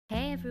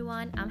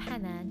everyone, I'm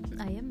Hanan.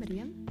 I am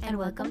Miriam. And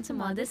welcome to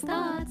Modest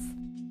Thoughts.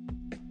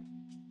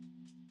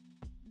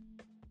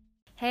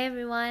 Hey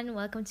everyone,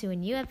 welcome to a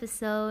new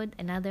episode,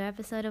 another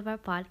episode of our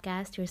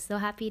podcast. We're so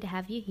happy to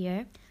have you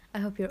here. I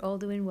hope you're all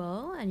doing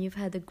well and you've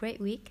had a great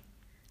week.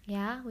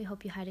 Yeah, we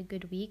hope you had a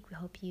good week. We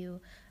hope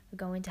you are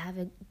going to have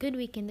a good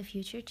week in the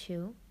future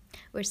too.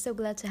 We're so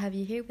glad to have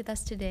you here with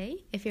us today.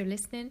 If you're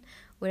listening,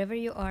 wherever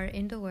you are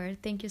in the world,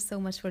 thank you so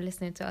much for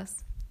listening to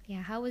us.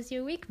 Yeah, how was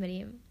your week,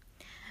 Miriam?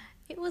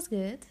 It was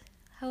good.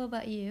 How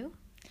about you?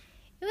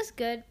 It was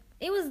good.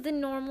 It was the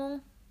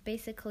normal,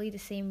 basically the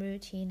same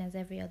routine as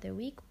every other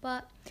week,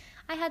 but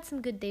I had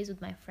some good days with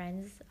my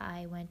friends.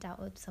 I went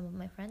out with some of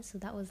my friends, so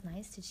that was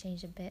nice to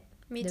change a bit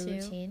Me the too.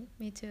 routine.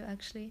 Me too,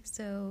 actually.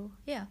 So,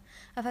 yeah,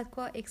 I've had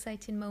quite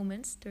exciting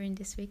moments during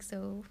this week,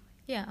 so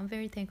yeah, I'm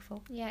very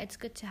thankful. Yeah, it's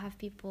good to have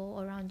people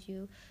around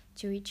you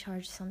to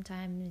recharge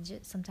sometimes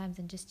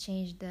and just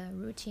change the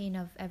routine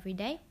of every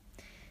day.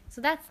 So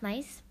that's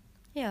nice.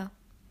 Yeah,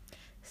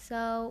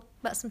 So,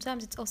 but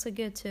sometimes it's also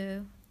good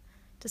to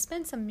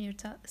spend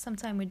some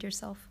time with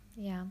yourself.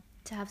 yeah,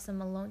 to have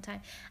some alone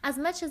time. As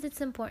much as it's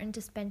important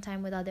to spend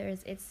time with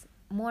others, it's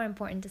more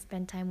important to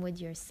spend time with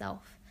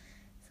yourself.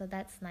 So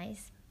that's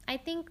nice. I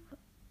think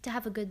to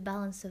have a good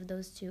balance of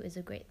those two is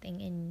a great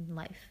thing in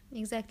life.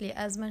 Exactly,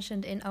 as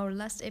mentioned in our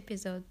last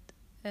episode,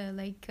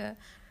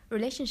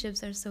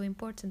 relationships are so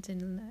important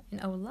in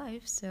our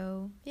life.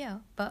 So yeah,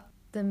 but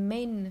the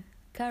main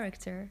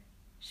character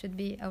should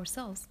be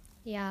ourselves.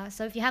 Yeah,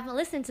 so if you haven't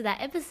listened to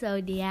that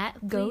episode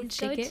yet, Go please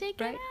check go it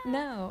check right out.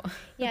 now.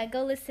 Yeah,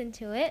 go listen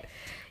to it.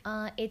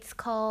 It's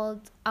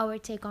called Our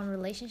Take on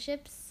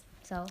Relationships.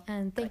 So,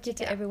 And Go thank you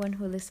check it to out. everyone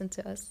who listened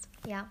to us.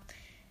 yeah,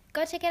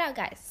 go check it out,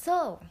 guys.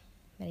 So,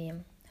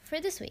 Miriam,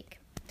 for this week,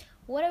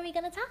 what are we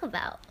going to talk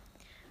about?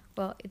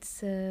 Well,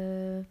 it's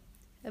a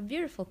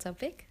beautiful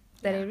topic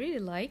that I Yeah. really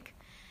like.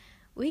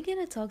 We're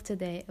gonna talk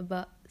today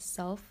about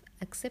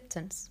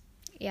self-acceptance.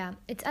 Yeah,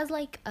 it's as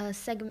like a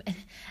segment,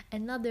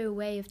 another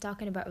way of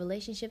talking about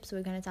relationships.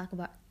 We're going to talk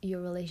about your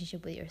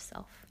relationship with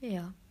yourself.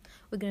 Yeah,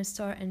 we're gonna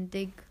start and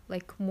dig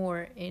like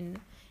more in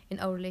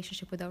our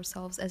relationship with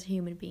ourselves as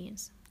human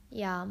beings.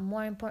 Yeah,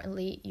 more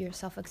importantly, your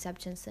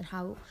self-acceptance and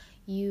how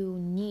you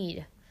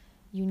need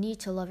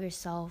to love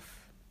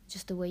yourself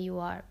just the way you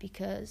are,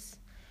 because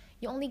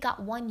you only got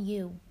one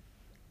you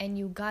and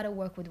you got to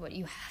work with what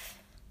you have.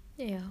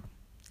 Yeah,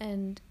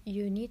 and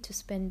you need to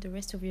spend the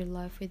rest of your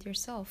life with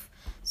yourself.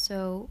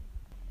 So,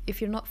 if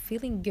you're not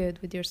feeling good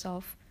with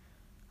yourself,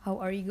 how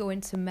are you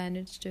going to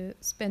manage to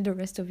spend the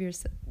rest of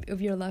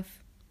your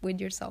life with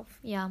yourself?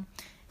 Yeah,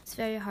 it's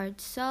very hard.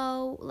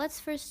 So let's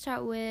first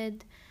start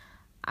with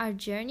our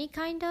journey,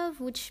 kind of,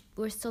 which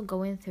we're still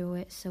going through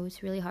it, so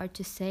it's really hard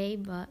to say,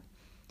 but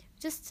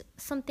just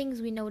some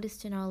things we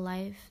noticed in our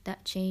life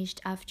that changed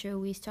after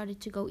we started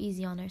to go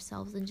easy on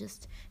ourselves and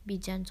just be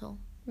gentle.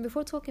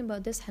 Before talking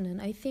about this, Hanan,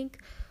 I think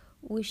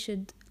we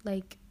should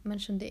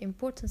mention the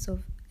importance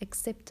of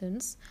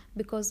acceptance,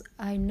 because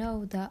I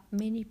know that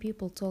many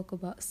people talk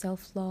about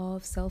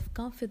self-love,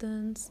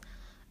 self-confidence,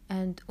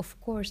 and of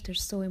course they're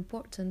so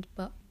important,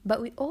 but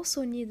we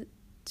also need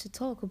to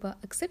talk about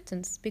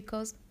acceptance,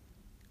 because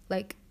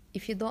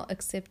if you don't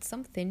accept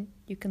something,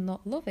 you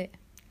cannot love it.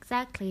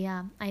 Exactly,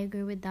 yeah, I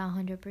agree with that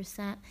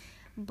 100%.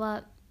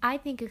 But I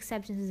think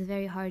acceptance is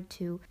very hard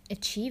to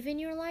achieve in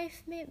your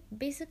life,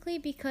 basically,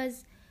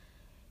 because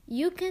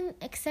you can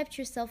accept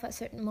yourself at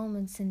certain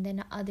moments and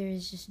then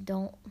others just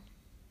don't.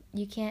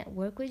 You can't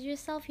work with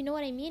yourself. You know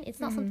what I mean? It's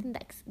not something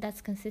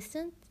that's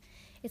consistent.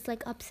 It's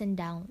like ups and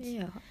downs.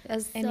 Yeah,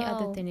 as any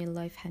other So- thing in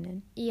life,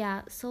 Hanan.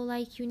 Yeah, so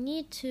you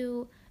need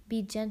to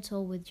be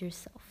gentle with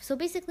yourself. So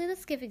basically,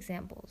 let's give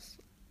examples.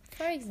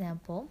 For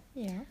example,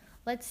 Yeah.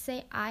 let's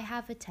say I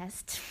have a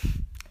test.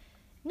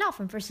 Not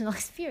from personal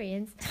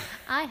experience.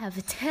 I have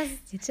a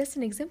test. It's just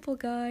an example,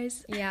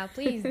 guys. Yeah,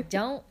 please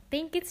don't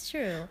think it's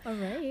true. All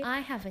right. I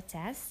have a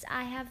test.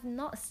 I have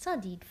not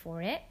studied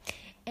for it.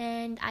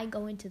 And I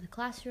go into the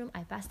classroom.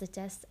 I pass the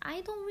test.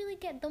 I don't really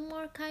get the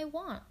mark I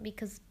want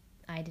because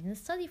I didn't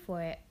study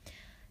for it.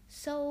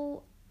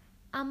 So,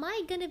 am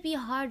I going to be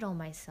hard on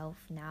myself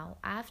now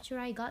after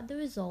I got the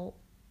result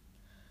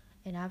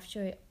and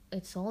after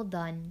it's all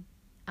done?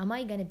 Am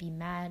I going to be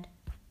mad?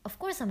 Of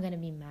course I'm going to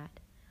be mad.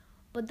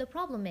 But the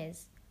problem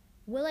is,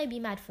 will I be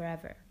mad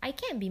forever? I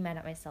can't be mad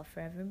at myself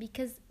forever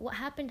because what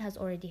happened has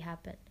already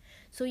happened.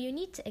 So you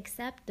need to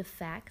accept the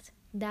fact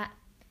that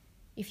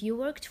if you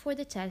worked for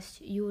the test,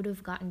 you would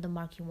have gotten the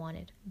mark you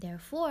wanted.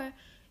 Therefore,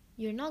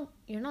 you're not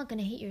going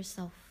to hate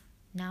yourself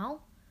now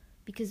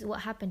because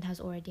what happened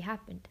has already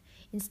happened.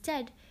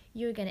 Instead,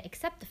 you're going to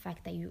accept the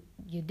fact that you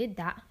did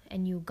that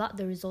and you got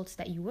the results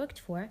that you worked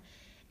for.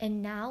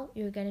 And now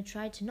you're going to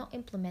try to not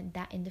implement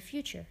that in the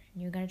future.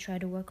 And you're going to try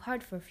to work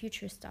hard for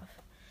future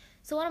stuff.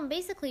 So what I'm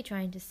basically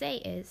trying to say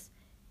is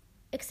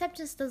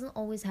acceptance doesn't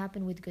always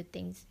happen with good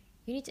things.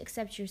 You need to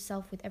accept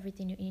yourself with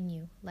everything in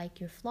you, like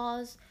your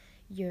flaws,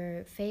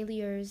 your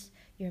failures,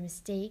 your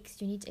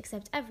mistakes. You need to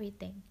accept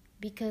everything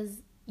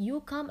because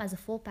you come as a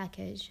full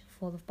package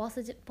full of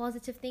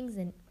positive things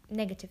and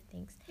negative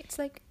things. It's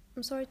like,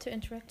 I'm sorry to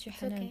interrupt you,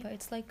 It's Hanan, okay. but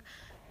it's like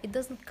it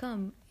doesn't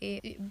come.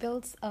 It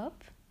builds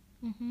up.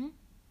 Mm-hmm.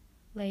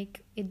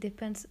 Like it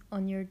depends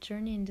on your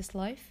journey in this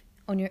life,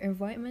 on your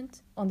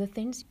environment, on the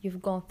things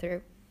you've gone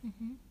through.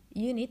 Mm-hmm.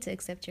 You need to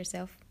accept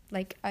yourself.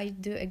 Like I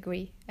do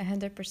agree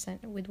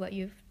 100% with what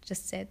you've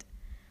just said.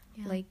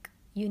 Yeah. Like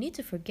you need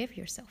to forgive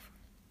yourself.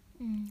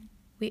 Mm.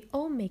 We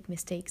all make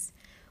mistakes.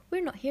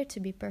 We're not here to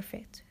be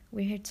perfect.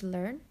 We're here to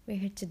learn. We're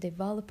here to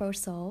develop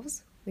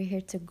ourselves. We're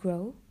here to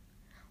grow,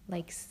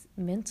 like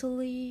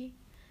mentally,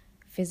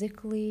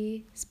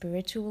 physically,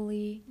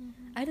 spiritually.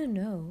 Mm-hmm. I don't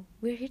know.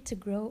 We're here to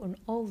grow on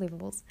all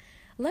levels.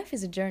 Life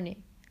is a journey.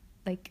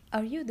 Like,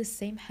 are you the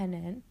same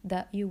Hanan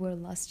that you were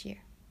last year?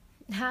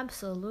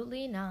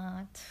 Absolutely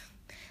not.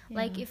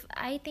 Like, Yeah.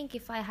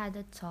 if I had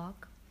a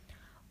talk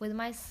with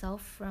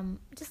myself from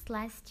just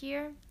last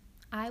year,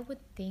 I would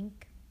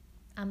think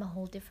I'm a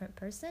whole different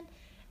person,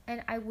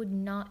 and I would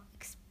not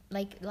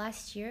like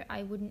last year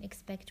I wouldn't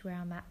expect where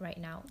I'm at right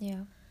now,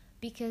 Yeah.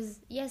 because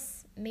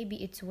yes,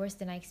 maybe it's worse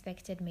than I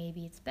expected,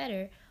 maybe it's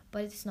better,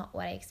 but it's not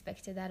what I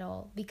expected at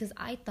all, because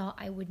I thought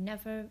I would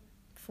never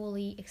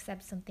fully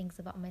accept some things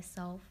about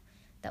myself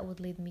that would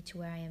lead me to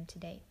where I am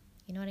today.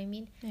 You know what I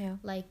mean? Yeah.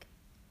 Like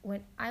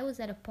when I was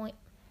at a point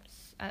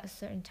at a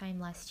certain time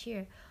last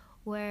year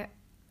where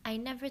I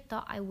never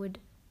thought I would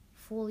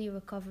fully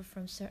recover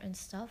from certain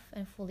stuff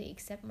and fully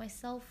accept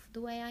myself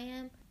the way I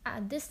am.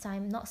 At this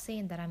time, not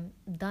saying that I'm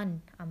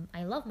done.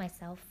 I love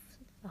myself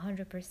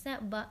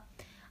 100%, but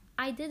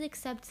I did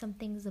accept some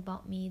things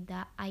about me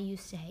that I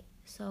used to hate.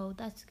 So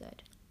that's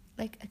good.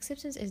 Like,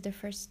 acceptance is the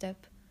first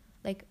step.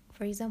 Like,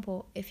 for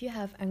example, if you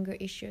have anger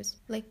issues,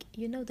 like,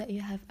 you know that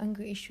you have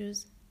anger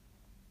issues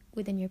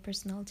within your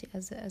personality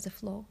as a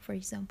flaw, for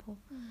example.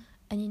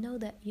 And you know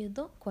that you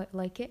don't quite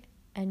like it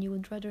and you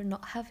would rather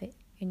not have it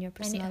in your And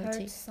it personality.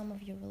 hurts some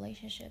of your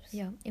relationships.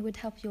 Yeah, it would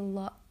help you a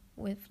lot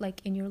with,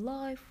 like, in your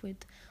life,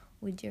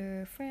 with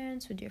your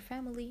friends, with your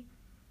family.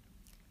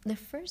 The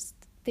first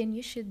thing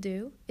you should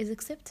do is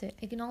accept it.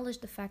 Acknowledge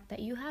the fact that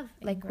you have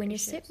Like anger when you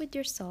issues. sit with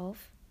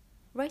yourself,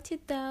 write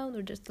it down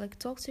or just like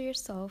talk to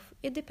yourself.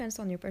 It depends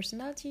on your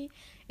personality,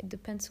 it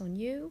depends on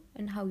you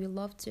and how you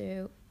love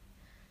to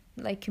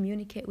like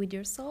communicate with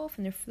yourself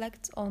and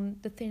reflect on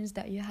the things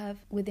that you have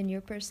within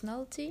your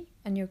personality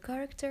and your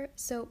character.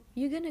 So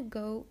you're gonna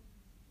go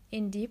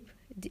in deep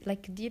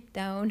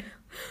down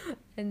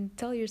and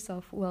tell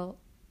yourself, well,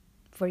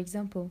 for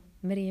example,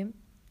 Miriam,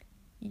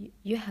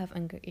 you have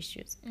anger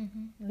issues.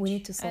 Mm-hmm, We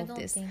need to solve I don't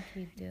this. think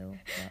we do.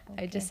 But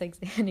I okay. just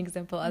an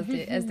example as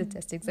the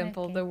test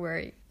example. Okay. Don't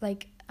worry.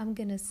 Like I'm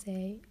gonna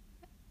say,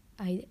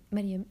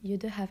 Mariam, you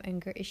do have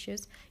anger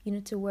issues. You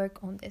need to work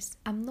on this.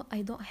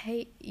 I don't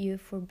hate you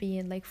for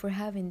being like for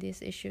having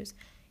these issues.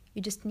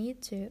 You just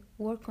need to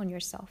work on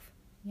yourself.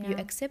 Yeah. You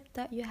accept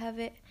that you have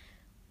it.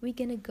 We're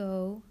gonna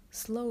go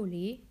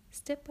slowly,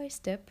 step by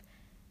step,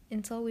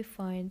 until we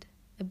find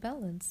a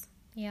balance.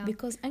 Yeah.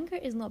 Because anger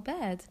is not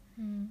bad.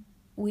 Mm.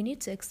 We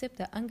need to accept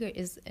that anger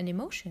is an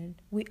emotion.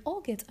 We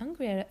all get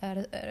angry at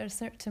a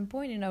certain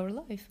point in our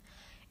life.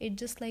 It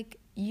just like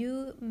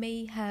you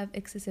may have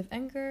excessive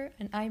anger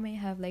and I may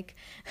have like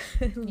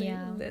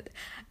Yeah.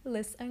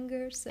 less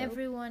anger. So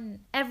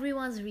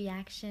Everyone's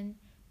reaction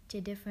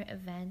to different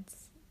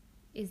events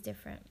is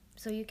different.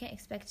 So you can't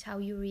expect how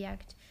you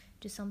react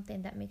to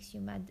something that makes you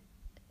mad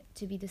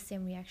to be the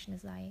same reaction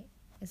as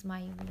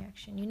my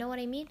reaction. You know what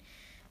I mean?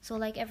 So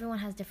like everyone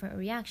has different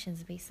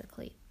reactions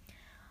basically.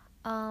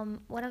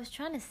 What I was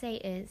trying to say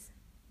is,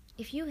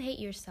 if you hate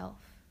yourself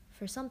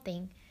for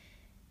something,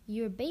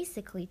 you're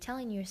basically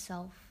telling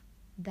yourself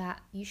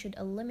that you should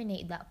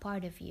eliminate that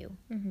part of you,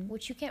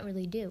 which you can't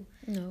really do.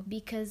 No.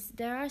 Because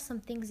there are some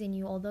things in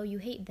you, although you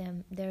hate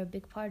them, they're a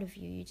big part of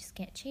you. You just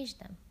can't change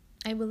them.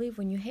 I believe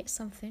when you hate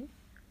something,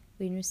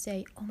 when you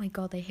say, "Oh my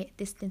God, I hate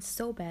this thing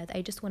so bad,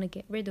 I just want to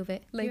get rid of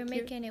it," like You're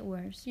making it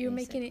worse. you're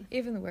making it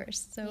even worse.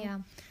 So Yeah.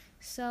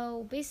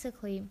 So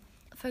basically,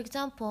 for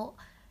example,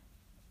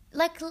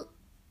 like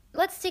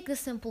let's take the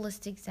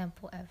simplest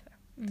example ever.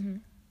 Mm-hmm.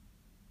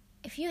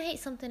 If you hate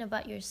something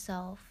about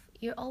yourself,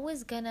 you're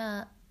always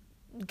gonna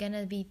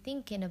be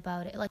thinking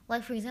about it.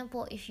 Like for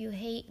example, if you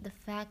hate the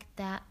fact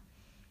that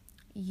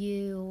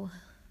you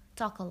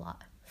talk a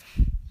lot,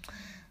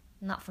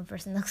 not from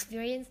personal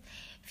experience,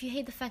 if you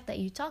hate the fact that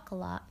you talk a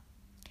lot,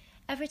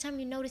 every time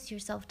you notice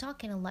yourself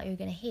talking a lot, you're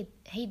gonna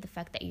hate the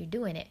fact that you're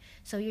doing it.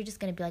 So you're just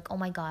gonna be like, oh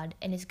my God,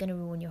 and it's gonna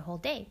ruin your whole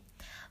day.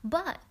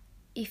 But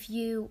if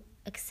you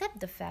accept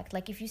the fact,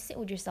 like if you sit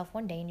with yourself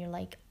one day and you're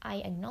like, I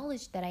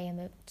acknowledge that I am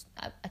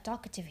a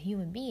talkative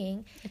human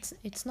being.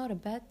 It's not a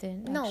bad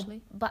thing, No,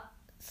 actually. but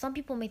some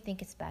people may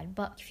think it's bad.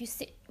 But if you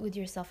sit with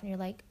yourself and you're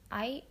like,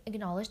 I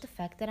acknowledge the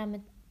fact that I'm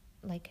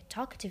a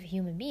talkative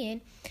human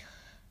being,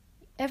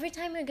 every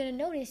time you're gonna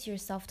notice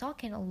yourself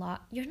talking a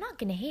lot, you're not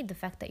gonna hate the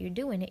fact that you're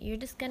doing it. You're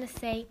just gonna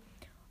say,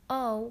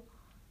 oh,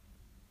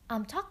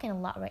 I'm talking a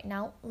lot right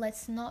now.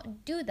 Let's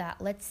not do that.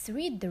 Let's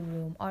read the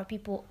room. Are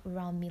people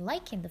around me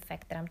liking the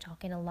fact that I'm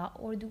talking a lot,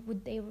 or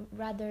would they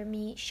rather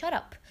me shut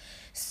up?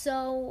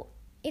 So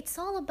it's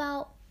all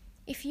about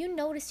If you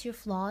notice your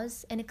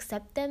flaws and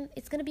accept them,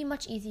 it's going to be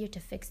much easier to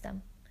fix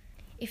them.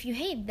 If you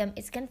hate them,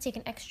 it's going to take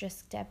an extra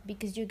step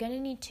because you're going to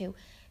need to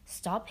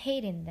stop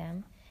hating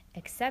them,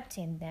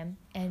 accepting them,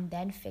 and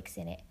then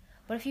fixing it.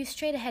 But if you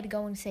straight ahead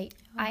go and say,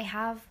 I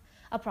have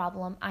a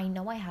problem, I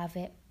know I have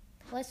it,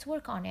 let's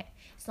work on it.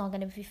 It's not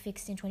going to be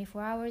fixed in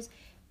 24 hours.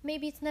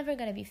 Maybe it's never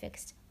going to be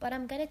fixed, but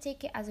I'm going to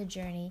take it as a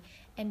journey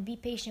and be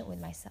patient with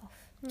myself.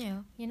 Yeah.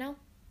 You know?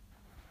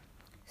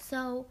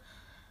 So,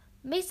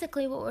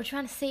 basically, what we're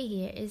trying to say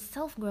here is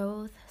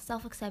self-growth,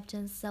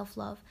 self-acceptance,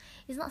 self-love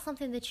is not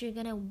something that you're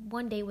going to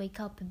one day wake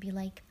up and be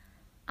like,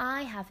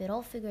 I have it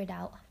all figured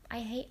out.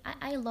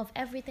 I love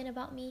everything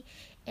about me,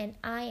 and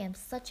I am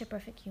such a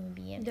perfect human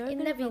being. It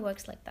never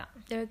works like that.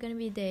 There are going to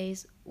be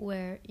days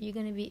where you're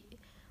going to be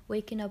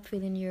waking up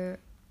feeling you're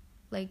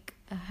like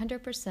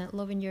 100%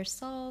 loving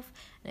yourself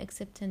and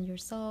accepting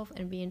yourself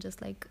and being just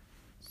like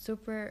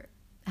super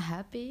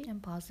happy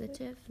and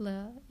positive.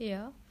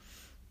 Yeah.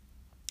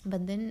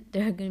 But then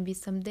there are going to be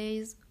some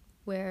days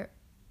where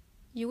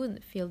you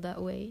wouldn't feel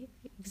that way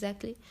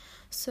exactly.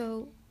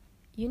 So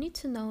you need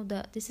to know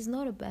that this is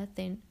not a bad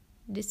thing.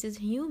 This is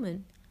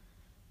human.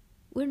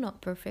 We're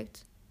not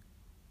perfect.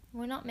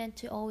 We're not meant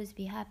to always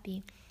be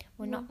happy.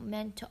 We're not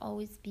meant to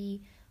always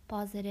be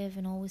positive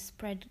and always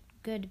spread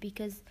good,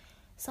 because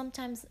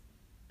sometimes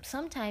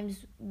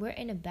we're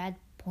in a bad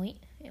point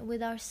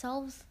with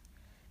ourselves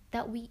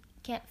that we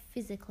can't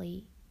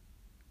physically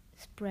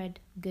spread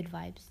good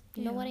vibes.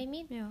 You know what I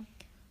mean? Yeah.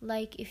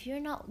 Like, if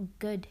you're not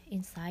good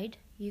inside,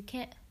 you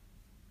can't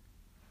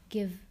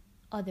give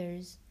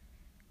others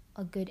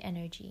a good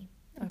energy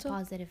or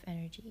positive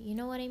energy. You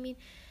know what I mean?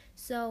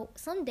 So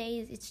some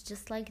days it's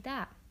just like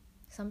that.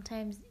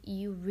 Sometimes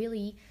you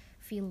really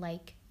feel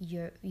like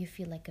you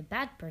feel like a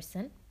bad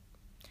person.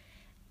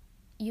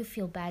 You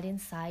feel bad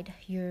inside.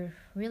 You're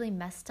really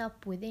messed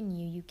up within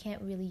you. You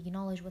can't really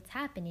acknowledge what's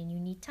happening. You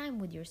need time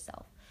with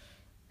yourself.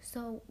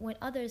 So when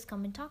others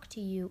come and talk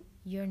to you,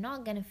 you're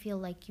not going to feel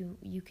like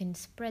you can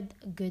spread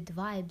good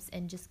vibes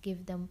and just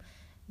give them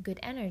good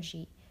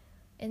energy.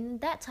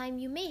 And that time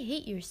you may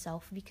hate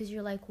yourself because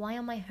you're like, why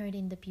am I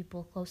hurting the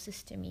people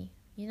closest to me?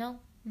 You know?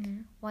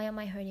 Mm-hmm. Why am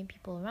I hurting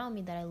people around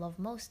me that I love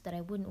most, that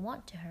I wouldn't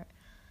want to hurt?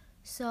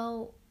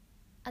 So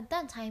at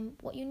that time,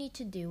 what you need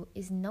to do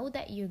is know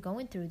that you're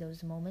going through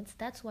those moments.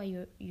 That's why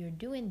you're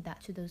doing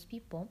that to those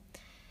people.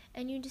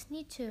 And you just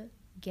need to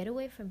get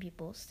away from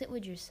people, sit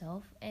with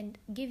yourself, and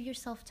give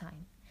yourself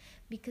time.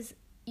 Because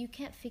you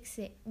can't fix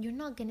it. You're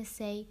not going to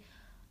say...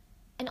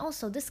 And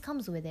also, this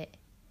comes with it.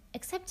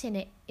 Accepting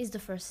it is the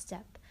first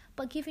step.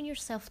 But giving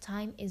yourself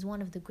time is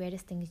one of the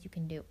greatest things you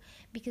can do.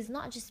 Because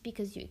not just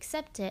because you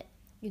accept it,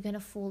 you're going to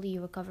fully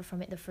recover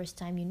from it the first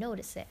time you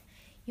notice it.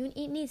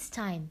 It needs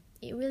time.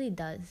 It really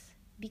does.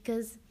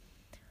 Because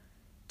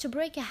to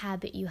break a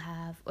habit you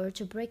have, or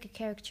to break a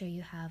character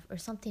you have, or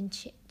something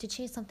to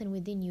change something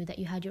within you that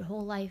you had your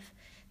whole life,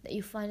 that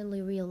you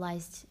finally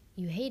realized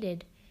you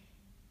hated,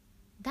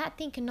 that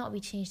thing cannot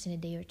be changed in a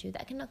day or two.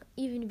 That cannot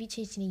even be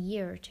changed in a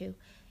year or two.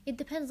 It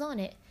depends on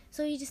it.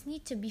 So you just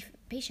need to be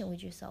patient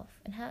with yourself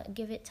and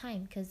give it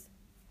time.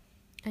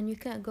 And you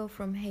can't go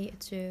from hate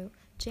to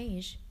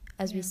change.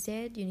 As we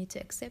said, you need to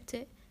accept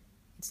it.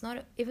 It's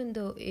not, even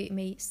though it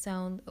may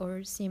sound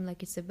or seem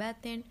like it's a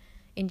bad thing,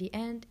 in the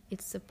end,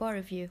 it's a part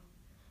of you.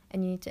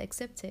 And you need to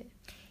accept it.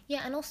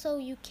 Yeah, and also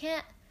you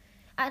can't,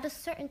 at a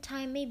certain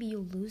time, maybe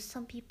you lose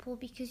some people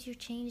because you're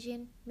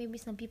changing. Maybe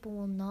some people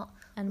will not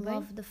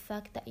love the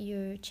fact that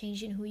you're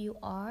changing who you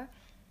are.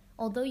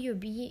 Although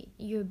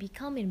you're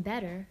becoming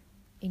better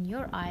in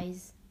your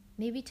eyes,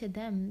 maybe to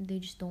them, they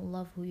just don't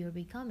love who you're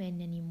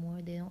becoming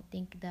anymore. They don't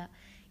think that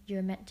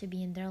you're meant to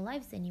be in their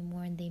lives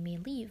anymore, and they may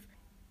leave.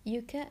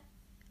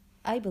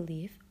 I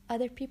believe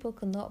other people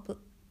cannot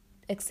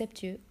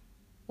accept you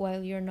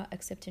while you're not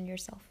accepting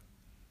yourself.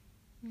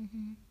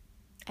 Mm-hmm.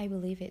 I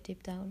believe it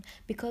deep down.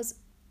 Because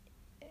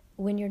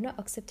when you're not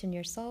accepting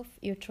yourself,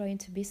 you're trying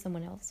to be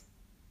someone else.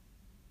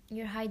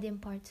 You're hiding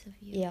parts of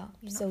you. Yeah.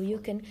 So you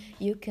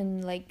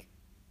can like,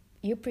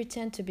 you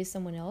pretend to be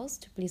someone else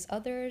to please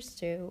others,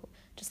 to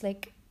just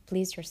like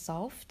please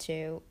yourself,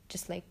 to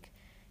just like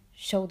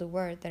show the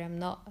world that I'm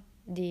not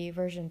the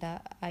version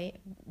that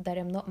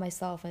I'm not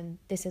myself, and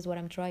this is what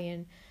I'm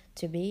trying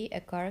to be, a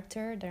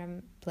character that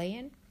I'm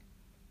playing.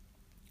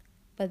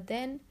 But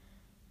then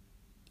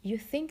you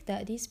think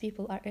that these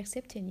people are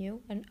accepting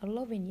you and are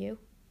loving you,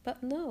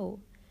 but no,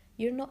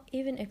 you're not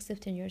even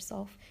accepting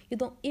yourself. You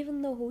don't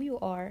even know who you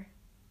are.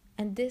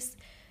 And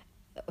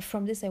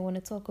from this I want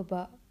to talk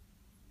about,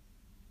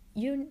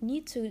 you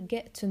need to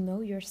get to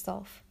know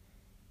yourself.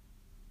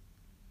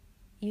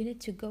 You need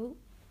to go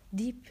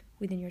deep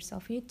within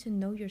yourself. You need to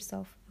know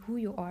yourself, who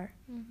you are.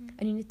 Mm-hmm.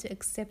 And you need to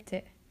accept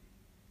it.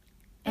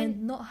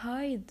 And not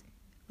hide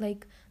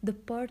like the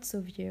parts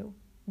of you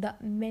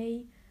that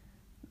make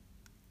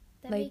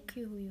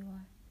you who you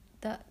are,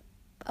 that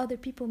other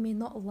people may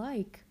not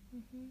like.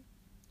 Mm-hmm.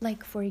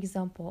 Like, for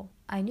example,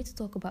 I need to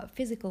talk about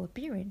physical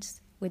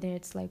appearance, whether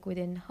it's like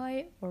within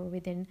height or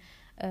within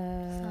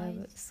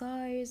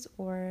size,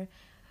 or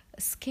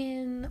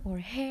skin or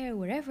hair,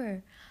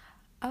 wherever.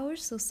 Our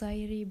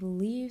society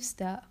believes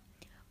that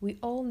we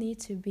all need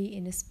to be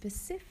in a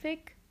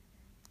specific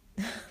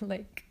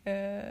like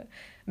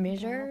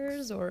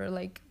measures, Box. or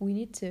like we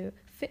need to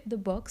fit the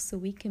box so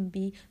we can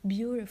be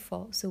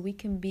beautiful, so we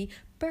can be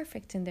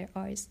perfect in their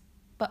eyes.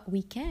 But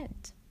we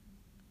can't.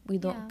 We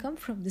don't Yeah. come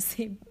from the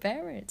same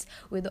parents.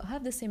 We don't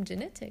have the same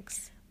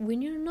genetics.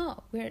 When you're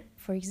not, where,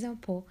 for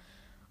example,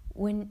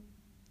 when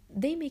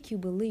they make you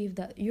believe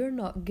that you're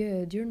not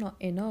good, you're not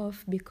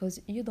enough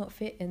because you don't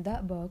fit in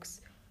that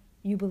box,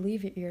 you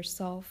believe it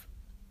yourself.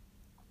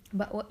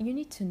 But what you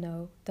need to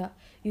know that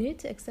you need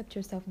to accept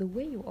yourself the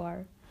way you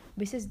are,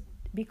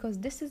 because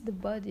this is the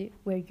body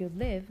where you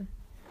live.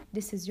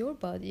 This is your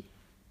body.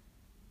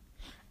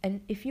 And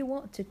if you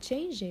want to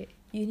change it,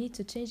 you need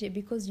to change it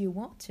because you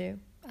want to.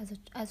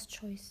 As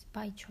choice,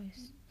 by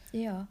choice.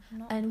 Yeah.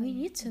 Not And by we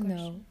need to know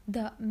aggression.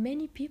 that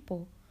many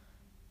people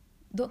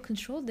don't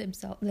control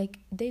themselves. Like,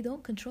 they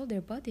don't control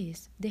their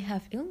bodies. They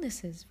have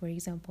illnesses, for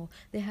example.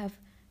 They have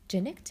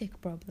genetic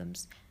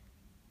problems.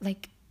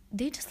 Like,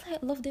 they just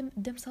like love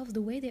themselves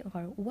the way they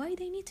are. Why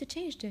they need to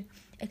change the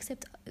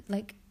except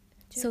like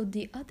so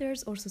the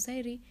others or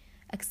society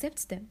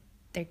accepts them.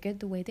 They're good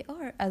the way they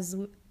are, as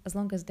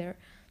long as they're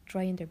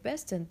trying their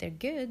best and they're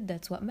good.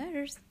 That's what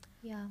matters.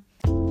 Yeah.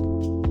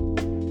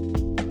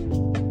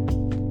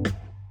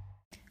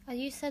 As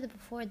you said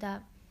before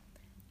that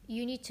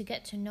you need to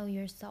get to know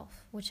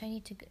yourself, which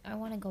I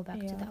want to go back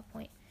to Yeah. that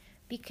point,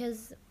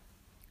 because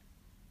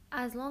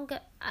as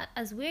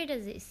weird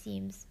as it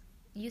seems,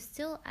 you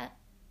still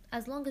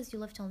as long as you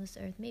lived on this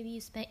earth, maybe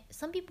you spent,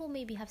 some people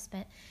maybe have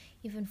spent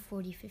even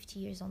 40-50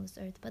 years on this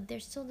earth, but they're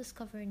still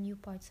discovering new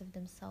parts of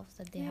themselves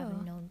that they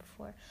haven't known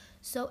before.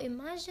 So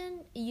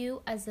imagine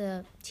you as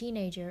a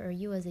teenager or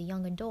you as a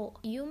young adult,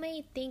 you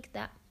may think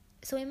that,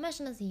 so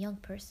imagine as a young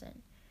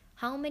person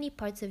how many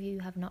parts of you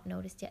have not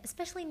noticed yet,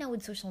 especially now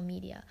with social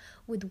media,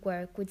 with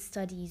work, with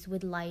studies,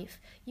 with life.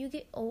 You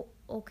get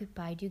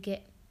occupied, you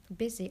get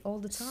Busy all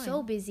the time.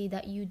 so busy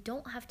that you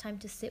don't have time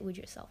to sit with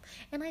yourself.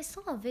 And I saw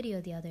a video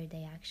the other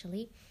day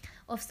actually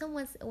of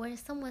where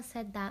someone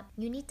said that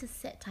you need to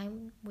set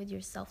time with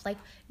yourself. Like,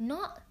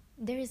 not,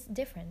 there is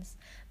difference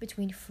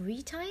between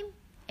free time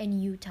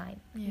and you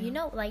time. Yeah. You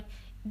know, like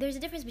there's a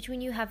difference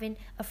between you having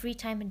a free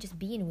time and just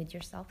being with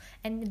yourself,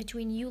 and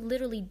between you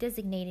literally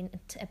designating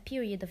a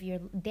period of your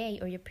day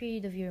or your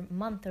period of your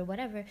month or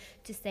whatever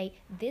to say,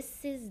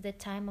 this is the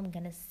time I'm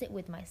gonna sit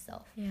with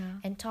myself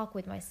and talk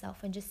with myself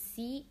and just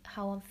see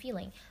how I'm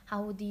feeling,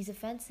 how these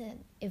events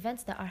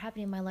that are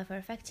happening in my life are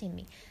affecting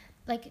me.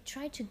 Like,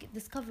 try to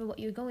discover what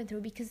you're going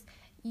through, because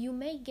you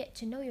may get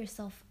to know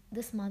yourself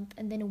this month,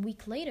 and then a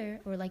week later,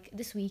 or like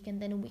this week, and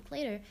then a week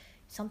later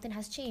something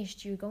has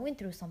changed, you're going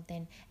through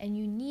something, and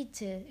you need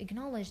to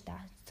acknowledge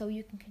that so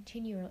you can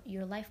continue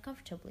your life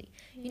comfortably.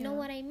 You know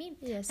what I mean?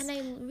 Yes. And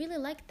I really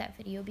liked that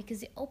video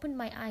because it opened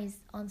my eyes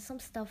on some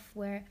stuff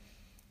where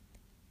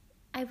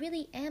I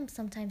really am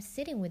sometimes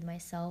sitting with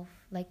myself,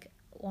 like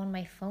on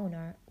my phone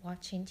or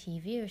watching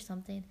TV or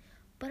something,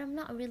 but I'm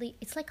not really,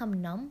 it's like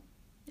I'm numb.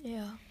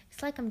 Yeah.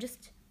 It's like I'm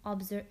just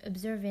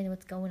observing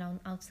what's going on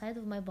outside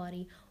of my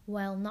body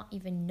while not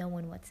even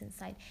knowing what's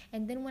inside.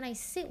 And then when I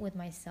sit with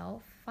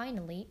myself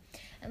finally,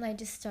 and I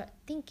just start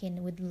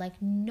thinking with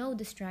like no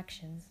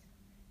distractions,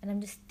 and I'm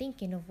just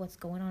thinking of what's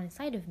going on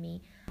inside of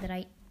me, that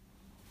I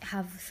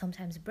have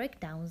sometimes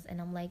breakdowns,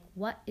 and I'm like,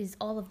 what is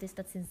all of this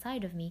that's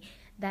inside of me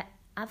that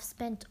I've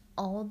spent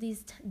all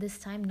this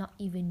time not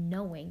even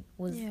knowing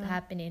was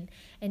happening.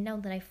 And now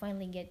that I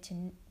finally get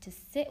to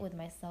sit with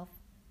myself,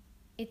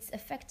 it's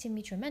affecting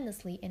me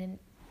tremendously and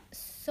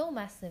so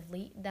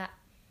massively that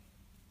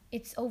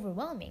it's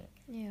overwhelming.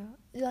 Yeah.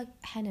 Like,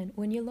 Hanan,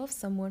 when you love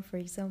someone, for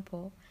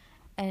example,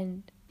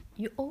 and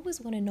you always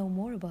want to know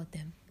more about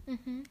them.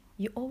 Mm-hmm.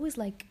 You always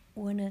like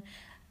want to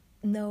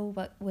know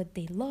about what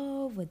they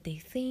love, what they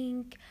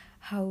think,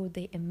 how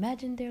they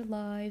imagine their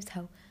lives,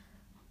 how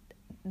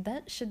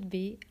that should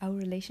be our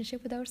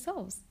relationship with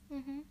ourselves.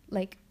 Mm-hmm.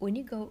 Like, when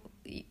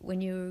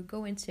you're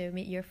going to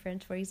meet your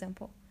friend, for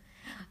example,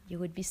 you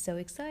would be so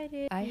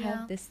excited. I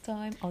have this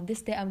time, on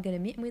this day I'm gonna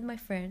meet with my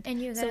friend,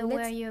 and you're gonna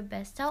wear your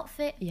best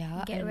outfit,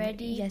 get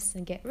ready, yes,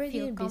 and get ready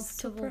feel and be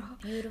comfortable, super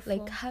beautiful,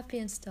 like happy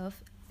and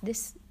stuff.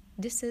 This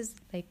is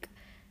like,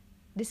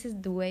 this is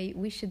the way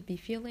we should be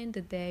feeling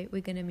the day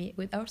we're gonna meet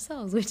with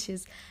ourselves, which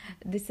is,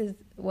 this is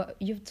what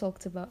you've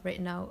talked about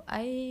right now.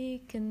 I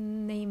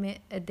can name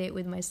it a date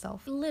with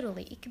myself.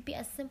 Literally, it could be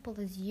as simple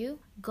as you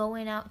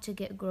going out to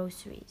get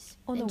groceries,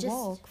 on a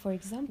walk, for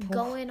example,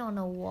 going on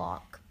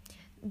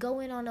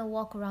a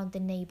walk around the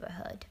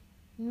neighborhood,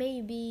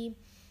 maybe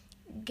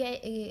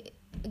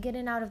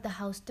getting out of the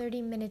house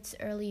 30 minutes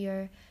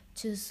earlier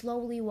to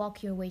slowly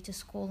walk your way to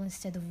school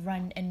instead of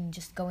run and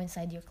just go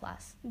inside your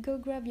class. Go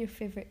grab your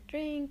favorite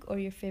drink or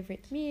your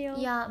favorite meal.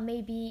 Yeah,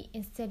 maybe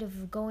instead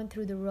of going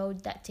through the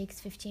road that takes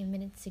 15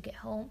 minutes to get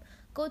home,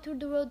 go through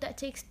the road that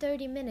takes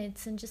 30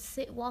 minutes and just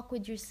walk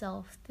with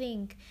yourself,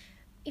 think.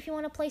 If you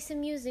want to play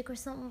some music or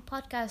some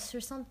podcasts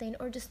or something,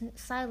 or just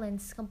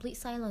silence, complete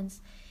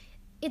silence,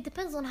 it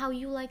depends on how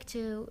you like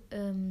to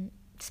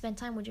spend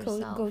time with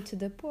yourself. Go to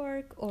the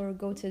park or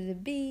go to the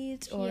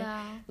beach or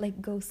Yeah.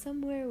 like go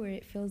somewhere where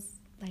it feels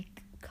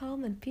like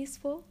calm and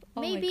peaceful.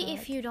 Oh my Maybe God.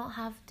 if you don't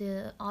have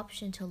the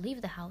option to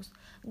leave the house,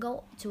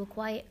 go to a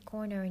quiet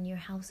corner in your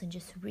house and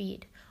just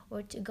read,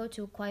 or to go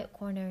to a quiet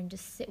corner and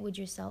just sit with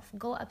yourself.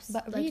 Go up.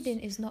 But reading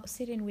is not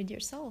sitting with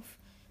yourself.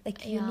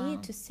 Like you Yeah.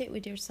 need to sit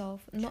with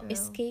yourself, not True.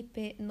 escape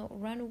it, not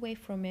run away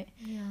from it.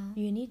 Yeah.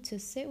 You need to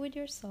sit with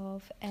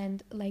yourself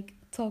and like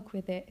talk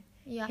with it.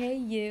 Yeah. Hey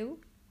you,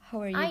 how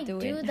are you I doing?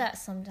 do that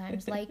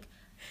sometimes. Like,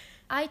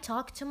 I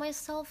talk to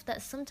myself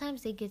that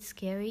sometimes they get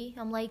scary.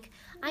 I'm like,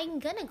 I'm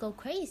gonna go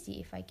crazy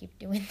if I keep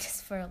doing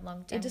this for a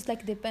long time. It just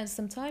like depends.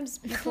 Sometimes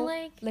people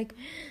like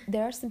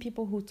there are some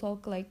people who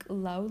talk like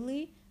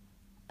loudly,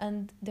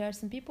 and there are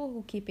some people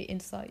who keep it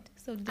inside.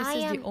 So this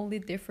is the only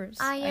difference.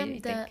 I am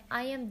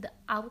the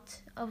out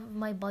of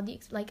my body.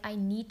 Like, I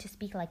need to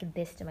speak like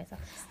this to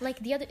myself. Like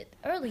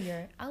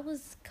earlier, I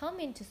was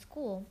coming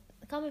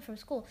from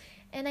school,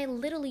 and I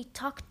literally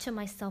talked to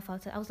myself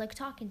outside. I was like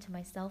talking to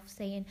myself,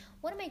 saying,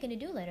 "What am I gonna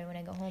do later when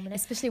I go home?" And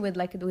especially with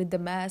the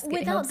mask.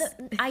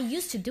 I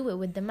used to do it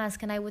with the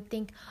mask, and I would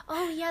think,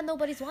 "Oh yeah,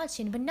 nobody's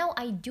watching." But now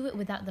I do it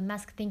without the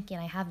mask, thinking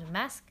I have the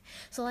mask.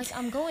 So like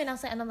I'm going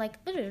outside, and I'm like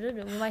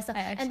with myself,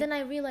 and then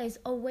I realize,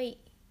 oh wait,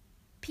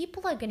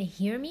 people are gonna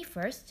hear me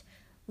first,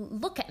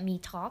 look at me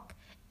talk,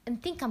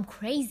 and think I'm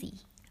crazy.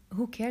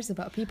 Who cares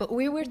about people?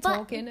 We were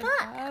talking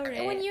about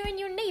it. When you're in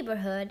your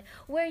neighborhood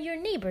where your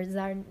neighbors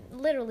are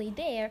literally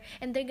there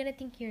and they're gonna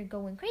think you're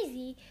going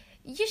crazy,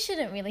 you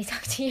shouldn't really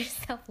talk to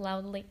yourself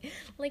loudly.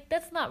 Like,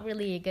 that's not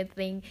really a good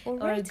thing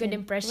or a good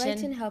impression.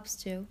 Writing helps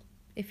too,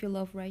 if you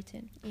love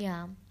writing.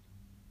 Yeah.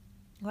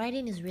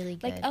 Writing is really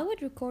good. Like, I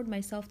would record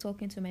myself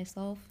talking to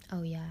myself.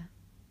 Oh yeah.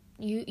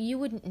 You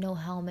wouldn't know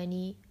how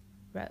many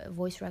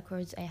voice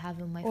records I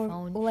have on my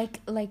phone. Or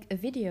like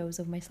videos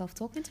of myself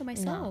talking to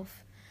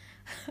myself. No.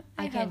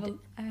 I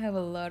have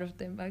a lot of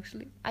them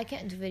actually. I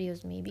can't do videos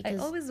because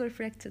I always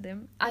reflect to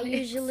them. I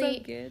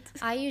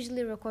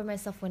usually record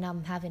myself when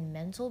I'm having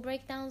mental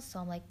breakdowns, so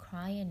I'm like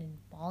crying and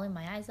bawling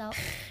my eyes out.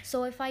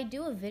 So if I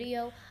do a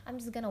video, I'm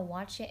just gonna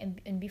watch it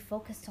and be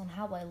focused on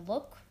how I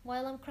look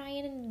while I'm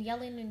crying and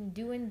yelling and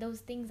doing those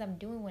things I'm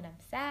doing when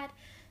I'm sad.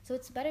 So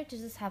it's better to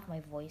just have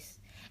my voice.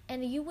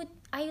 And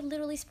I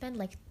literally spend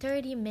like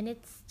 30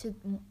 minutes to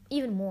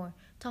even more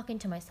talking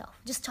to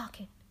myself, just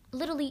talking.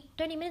 Literally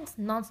 30 minutes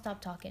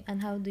non-stop talking.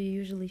 And how do you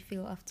usually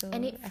feel after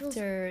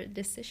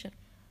this session?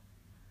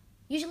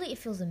 Usually it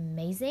feels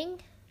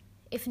amazing.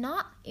 If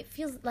not, it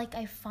feels like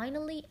if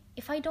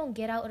I don't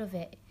get out of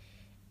it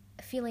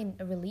feeling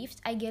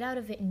relieved, I get out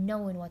of it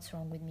knowing what's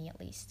wrong with me at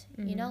least.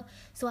 Mm-hmm. You know?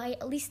 So I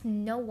at least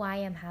know why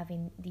I'm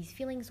having these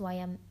feelings, why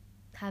I'm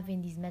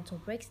having these mental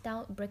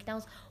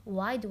breakdowns.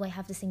 Why do I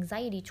have this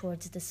anxiety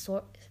towards this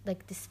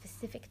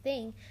specific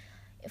thing?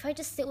 If I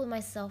just sit with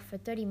myself for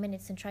 30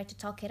 minutes and try to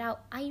talk it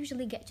out, I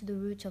usually get to the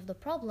root of the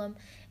problem,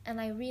 and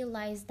I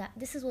realize that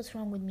this is what's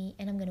wrong with me,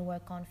 and I'm going to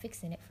work on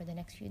fixing it for the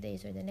next few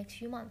days or the next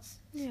few months.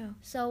 Yeah.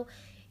 So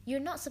you're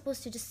not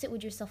supposed to just sit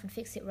with yourself and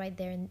fix it right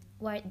then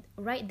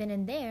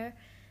and there.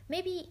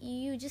 Maybe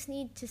you just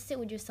need to sit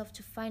with yourself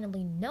to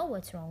finally know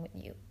what's wrong with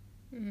you.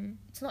 Mm-hmm.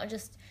 It's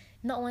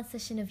not one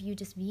session of you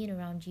just being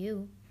around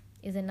you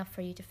is enough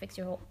for you to fix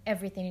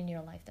everything in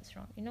your life that's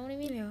wrong. You know what I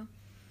mean? Yeah.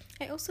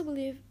 I also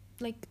believe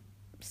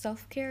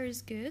self-care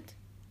is good.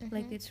 Mm-hmm.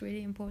 Like, it's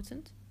really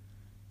important.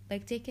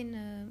 Like, taking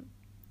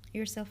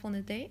yourself on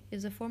a date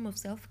is a form of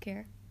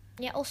self-care.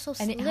 Yeah, also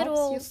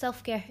literal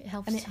self-care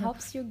helps. And it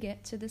helps you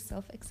get to the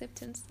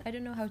self-acceptance. I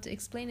don't know how to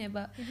explain it,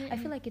 but I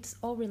feel like it's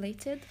all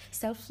related.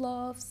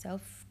 Self-love,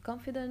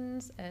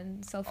 self-confidence,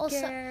 and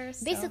self-care.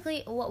 Also,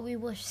 basically, what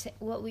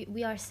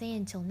we are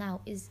saying till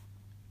now is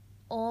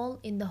all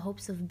in the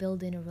hopes of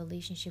building a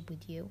relationship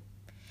with you.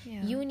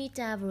 Yeah. You need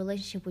to have a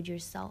relationship with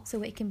yourself.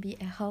 So it can be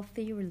a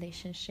healthy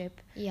relationship.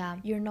 Yeah.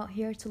 You're not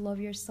here to love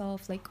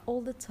yourself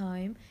all the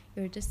time.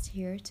 You're just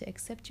here to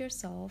accept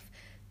yourself,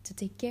 to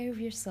take care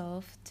of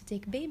yourself, to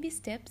take baby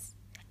steps.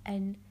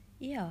 And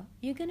yeah,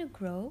 you're going to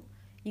grow.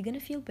 You're going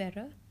to feel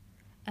better.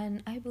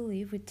 And I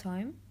believe with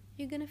time,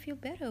 you're going to feel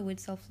better with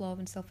self-love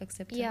and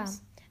self-acceptance. Yeah.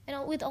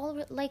 And with all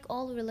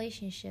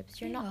relationships,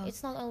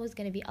 it's not always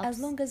going to be ups. As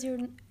long as you're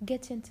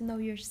getting to know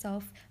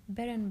yourself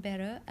better and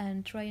better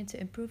and trying to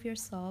improve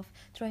yourself,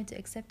 trying to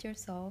accept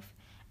yourself,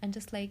 and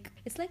just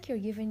it's like you're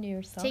giving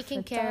yourself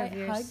taking care of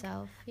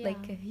yourself. Yeah.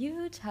 Like a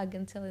huge hug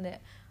and telling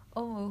it,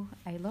 oh,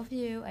 I love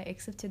you, I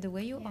accept you the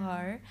way you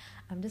are.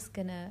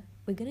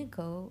 We're gonna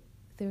go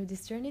through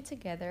this journey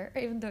together,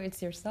 even though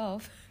it's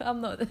yourself.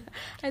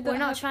 We're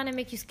not trying to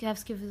make you have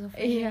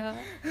schizophrenia.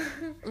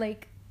 Yeah.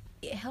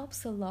 It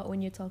helps a lot when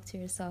you talk to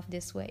yourself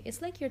this way.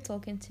 It's like you're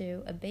talking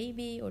to a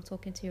baby or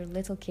talking to your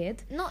little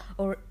kid.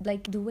 Or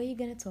the way you're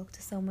gonna talk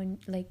to someone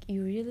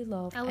you really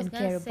love and care about. I was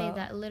gonna say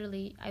that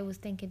literally. I was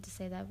thinking to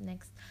say that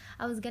next.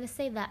 I was gonna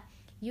say that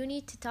you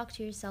need to talk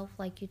to yourself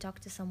like you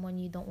talk to someone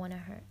you don't want to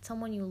hurt,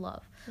 someone you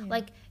love.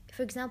 Yeah.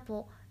 For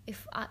example,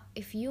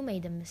 if you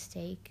made a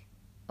mistake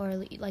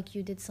or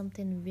you did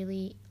something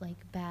really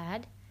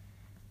bad,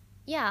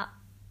 yeah,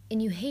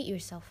 and you hate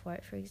yourself for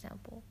it, for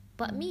example.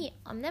 But me,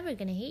 I'm never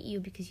gonna hate you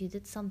because you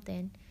did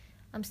something.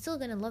 I'm still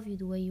gonna love you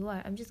the way you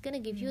are. I'm just gonna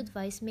give you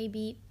advice,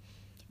 maybe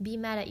be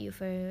mad at you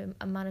for an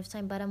amount of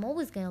time, but I'm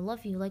always gonna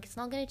love you. Like, it's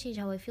not gonna change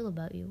how I feel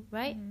about you,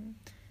 right?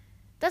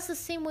 That's the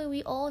same way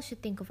we all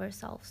should think of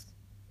ourselves.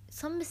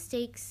 Some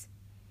mistakes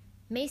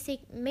may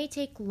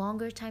take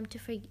longer time to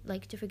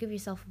forgive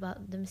yourself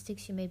about the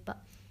mistakes you made,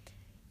 but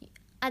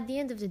at the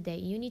end of the day,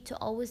 you need to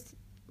always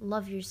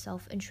love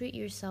yourself and treat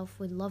yourself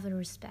with love and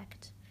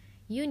respect.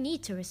 You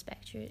need to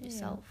respect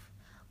yourself.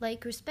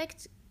 Like,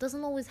 respect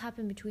doesn't always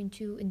happen between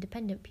two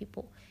independent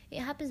people. It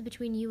happens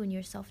between you and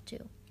yourself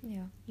too.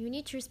 Yeah. You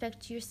need to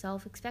respect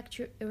yourself,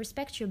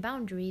 respect your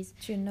boundaries.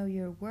 To know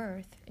your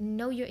worth.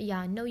 Know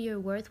your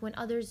worth. When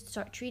others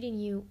start treating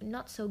you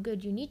not so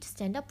good, you need to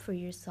stand up for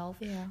yourself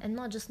and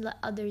not just let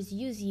others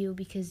use you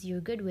because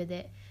you're good with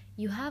it.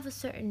 You have a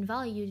certain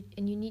value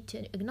and you need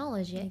to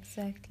acknowledge it.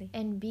 Exactly.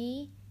 And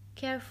be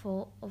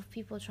careful of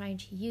people trying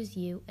to use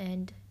you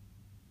and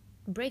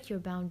break your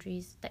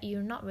boundaries that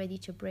you're not ready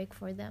to break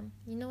for them.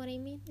 You know what I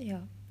mean? Yeah.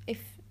 If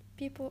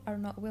people are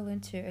not willing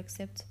to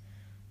accept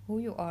who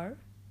you are,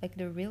 like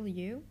the real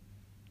you,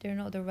 they're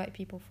not the right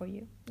people for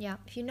you. Yeah.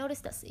 If you notice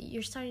that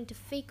you're starting to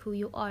fake who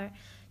you are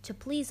to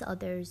please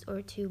others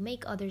or to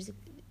make others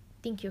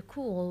think you're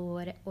cool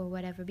or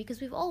whatever,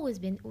 because we've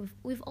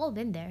all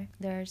been there.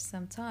 There are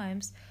some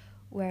times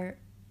where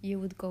you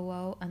would go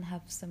out and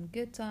have some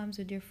good times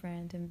with your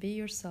friend and be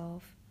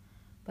yourself,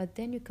 but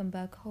then you come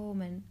back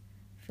home and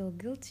feel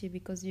guilty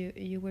because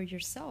you were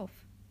yourself.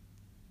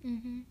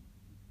 You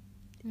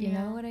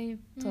know what I'm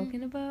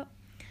talking about?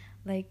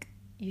 Like,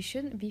 you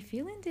shouldn't be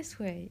feeling this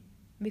way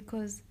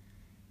because,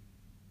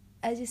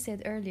 as you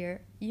said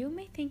earlier, you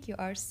may think you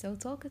are so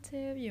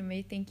talkative, you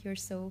may think you're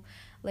so,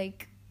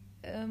 like,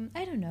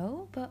 I don't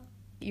know, but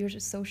you're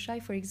so shy,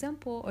 for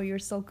example, or you're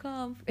so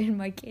calm, in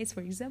my case,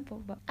 for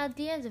example. But at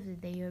the end of the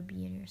day, you're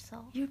being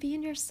yourself. You're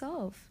being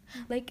yourself.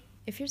 Like,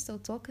 if you're so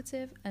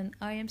talkative and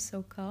I am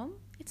so calm,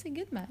 it's a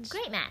good match.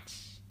 Great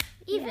match.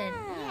 Even.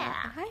 Yeah.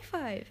 High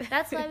five.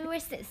 That's why we were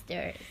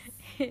sisters.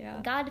 Yeah.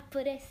 God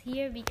put us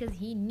here because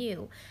he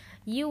knew.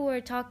 You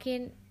were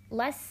talking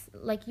less,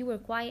 like you were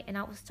quiet and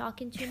I was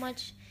talking too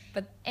much.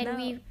 And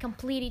we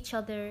complete each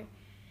other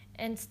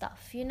and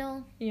stuff, you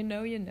know? You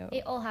know.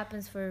 It all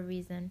happens for a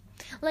reason.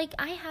 Like,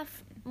 I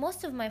have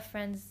most of my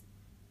friends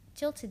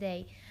till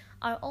today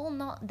are all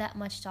not that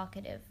much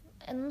talkative.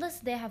 Unless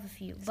they have a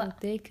few. So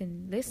they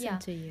can listen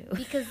to you.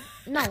 Because,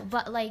 no,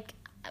 but like,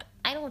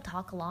 I don't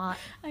talk a lot.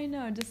 I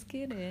know, just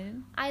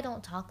kidding. I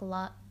don't talk a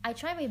lot. I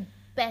try my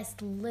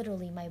best,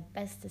 literally my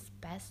bestest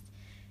best,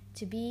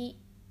 to be,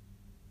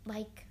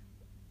 like,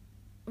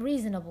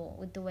 reasonable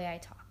with the way I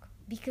talk.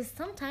 Because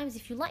sometimes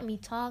if you let me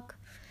talk,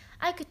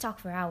 I could talk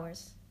for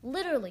hours.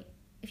 Literally.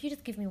 If you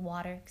just give me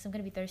water, because I'm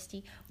going to be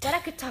thirsty. But I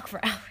could talk for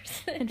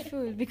hours. And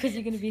food, because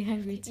you're going to be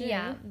hungry too.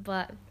 Yeah,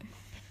 but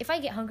if I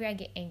get hungry, I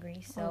get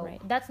angry. So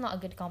that's not a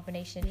good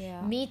combination.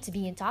 Yeah. Me to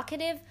being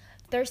talkative,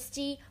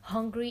 thirsty,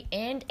 hungry,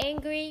 and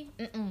angry.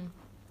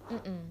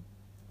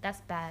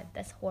 That's bad.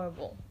 That's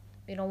horrible.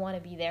 We don't want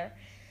to be there.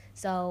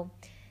 So,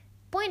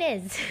 point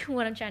is,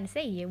 what I'm trying to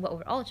say here, what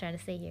we're all trying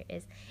to say here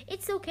is,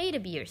 it's okay to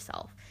be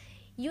yourself.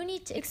 You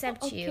need to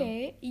accept you.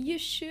 Okay, you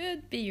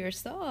should be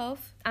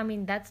yourself. I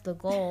mean, that's the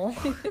goal.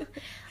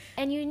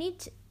 And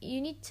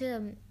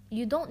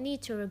you don't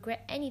need to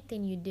regret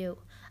anything you do.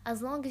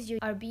 As long as you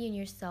are being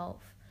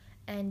yourself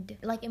and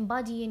like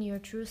embodying your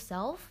true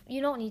self,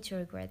 you don't need to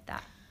regret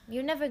that.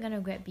 You're never gonna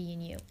regret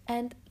being you.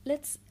 And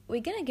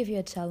we're gonna give you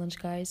a challenge,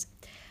 guys.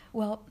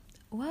 Well,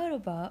 what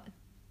about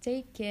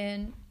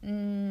taking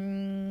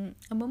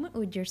a moment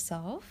with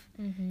yourself,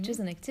 choose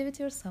an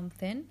activity or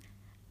something,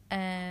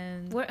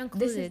 and we're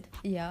included.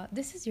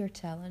 This is your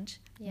challenge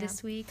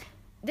this week.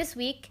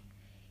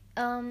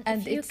 And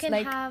if you it's can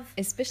like, have,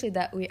 especially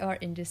that we are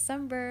in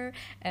December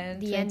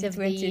and the end of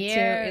the 2022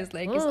 year is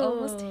like it's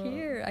almost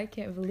here. I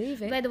can't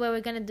believe it. By the way, we're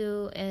gonna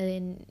do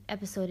an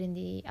episode in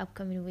the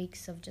upcoming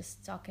weeks of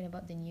just talking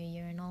about the new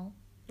year and all.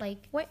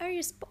 Like, why are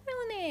you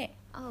spoiling it?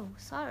 Oh,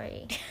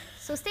 sorry.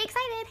 So stay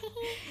excited.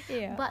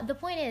 Yeah. But the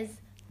point is,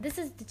 this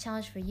is the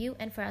challenge for you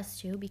and for us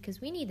too,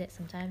 because we need it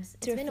sometimes.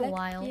 It's been a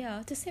while.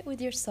 Yeah, to sit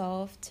with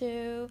yourself,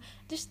 to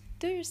just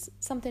do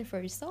something for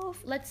yourself.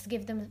 Let's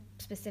give them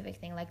a specific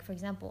thing. Like, for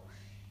example,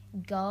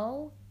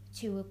 go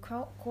to a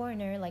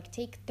corner, like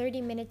take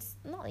 30 minutes,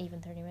 not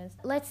even 30 minutes.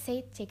 Let's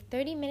say take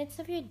 30 minutes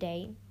of your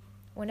day,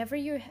 whenever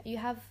you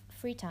have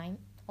free time,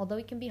 although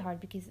it can be hard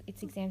because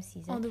it's exam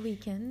season. On the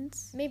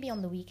weekends. Maybe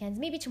on the weekends.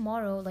 Maybe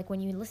tomorrow, like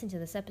when you listen to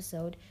this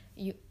episode,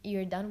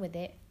 you're done with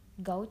it.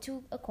 Go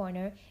to a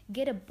corner,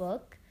 get a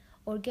book,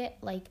 or get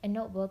like a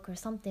notebook or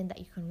something that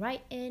you can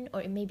write in,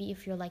 or maybe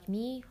if you're like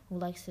me who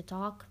likes to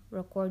talk,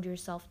 record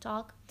yourself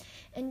talk,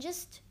 and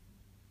just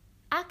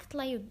act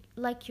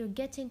like you're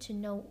getting to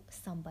know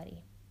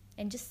somebody,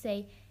 and just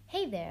say,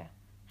 "Hey there,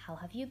 how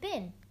have you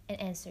been?"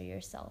 and answer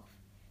yourself,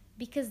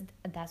 because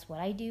that's what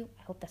I do.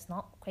 I hope that's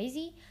not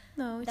crazy.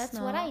 No, it's that's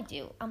not. what I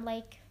do. I'm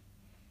like,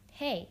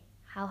 "Hey,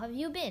 how have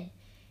you been?"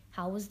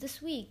 How was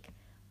this week?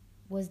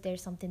 Was there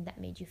something that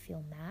made you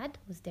feel mad?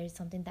 Was there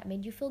something that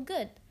made you feel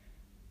good?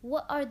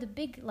 What are the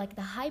big, like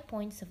the high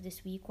points of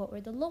this week? What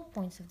were the low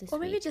points of this Or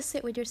maybe week? just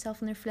sit with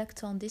yourself and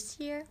reflect on this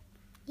year,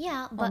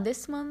 Yeah, on but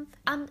this month.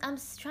 I'm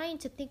trying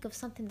to think of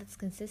something that's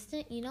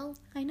consistent, you know?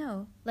 I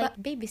know, Like-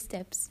 but baby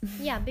steps.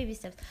 Yeah, baby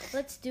steps.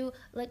 Let's do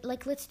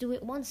let's do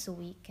it once a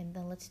week, and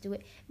then let's do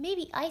it.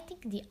 Maybe I think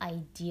the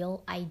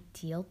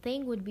ideal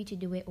thing would be to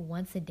do it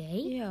once a day.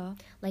 Yeah.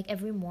 Like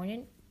every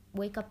morning,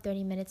 wake up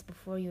 30 minutes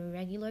before your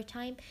regular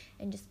time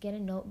and just get a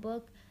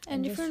notebook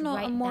And if just you're not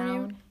a write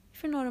morning, down.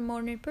 if you're not a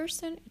morning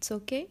person, it's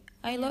okay.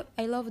 I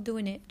love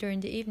doing it during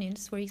the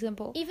evenings. For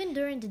example, Even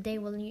during the day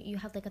when you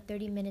have like a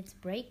 30 minutes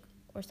break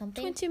or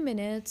something. 20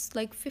 minutes,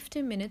 like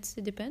 15 minutes,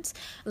 it depends.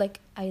 Like,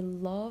 I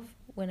love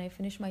when I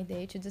finish my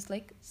day to just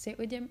like sit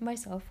with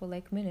myself for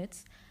like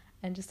minutes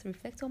and just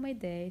reflect on my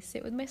day,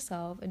 sit with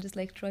myself and just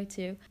like try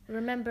to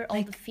Remember all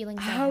like, the feelings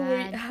how I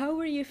had. how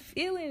were you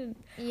feeling?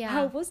 Yeah.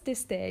 How was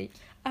this day?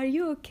 Are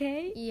you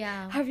okay?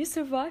 Yeah. Have you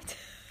survived?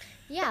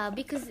 Yeah,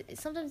 because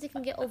sometimes it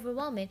can get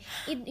overwhelming.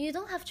 You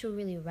don't have to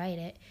really write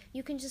it.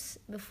 You can just,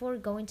 before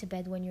going to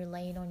bed when you're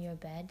laying on your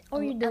bed.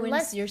 Or you're doing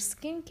unless, your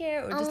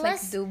skincare, or just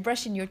like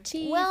brushing your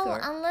teeth. well, or...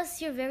 unless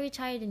you're very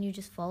tired and you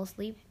just fall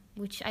asleep,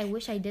 which I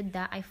wish I did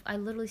that. I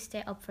literally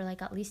stay up for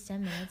like at least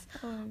 10 minutes.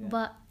 Oh my God.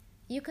 But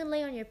you can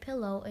lay on your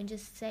pillow and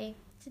just say,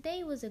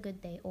 today was a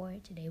good day or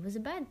today was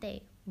a bad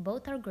day.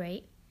 Both are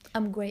great.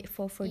 I'm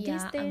grateful for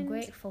these things. I'm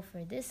grateful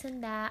for this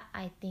and that.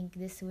 I think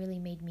this really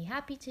made me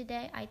happy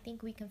today. I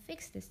think we can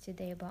fix this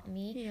today about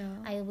me. Yeah.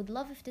 I would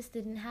love if this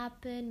didn't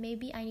happen.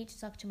 Maybe I need to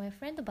talk to my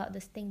friend about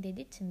this thing they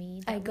did to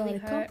me. I that got really a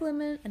hurt.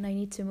 compliment and I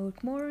need to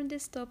work more on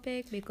this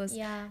topic because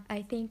Yeah.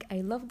 I think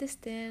I love this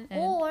thing. And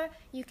Or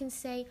you can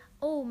say,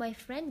 oh, my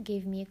friend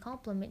gave me a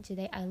compliment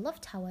today. I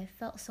loved how I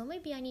felt. So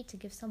maybe I need to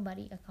give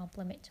somebody a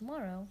compliment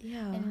tomorrow.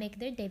 Yeah. And make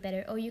their day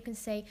better. Or you can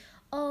say,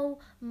 oh,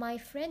 my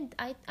friend,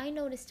 I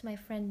noticed my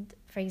friend,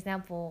 for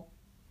example,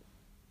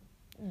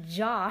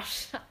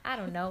 Josh, I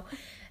don't know,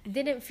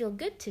 didn't feel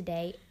good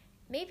today.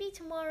 Maybe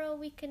tomorrow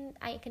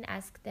I can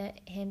ask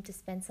him to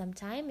spend some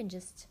time and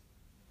just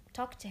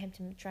talk to him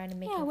to try to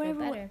make him feel whatever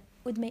better.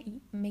 would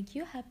make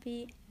you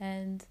happy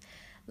and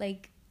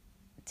like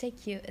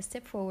take you a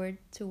step forward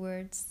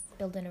towards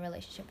Building a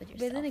relationship with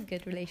yourself. building a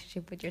good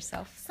relationship with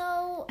yourself.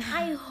 So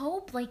I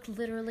hope, like,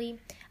 literally,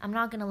 I'm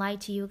not gonna lie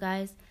to you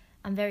guys,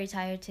 I'm very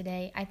tired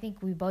today. I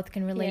think we both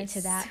can relate to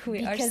Yes, that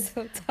we are because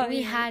so tired.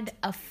 we had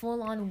a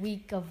full-on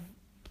week of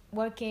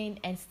working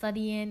and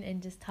studying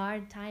and just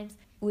hard times.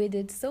 We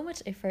did so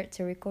much effort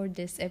to record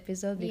this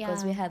episode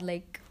because we Yeah. had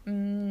like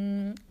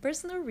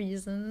personal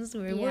reasons.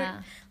 We were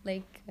Yeah.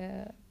 like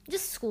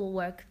Just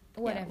schoolwork,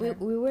 whatever. yeah,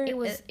 we were it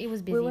was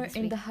busy. we were this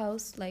in week. the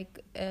house,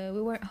 like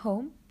we weren't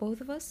home, both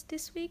of us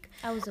this week.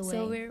 I was away.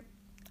 So we're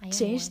I am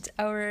changed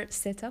our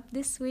setup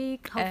this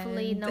week. away.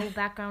 Hopefully, and no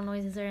background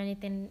noises or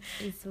anything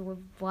is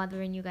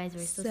bothering you guys.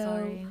 We're so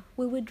sorry.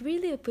 we would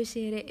really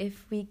appreciate it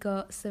if we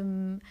got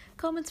some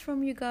comments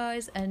from you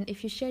guys, and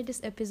if you share this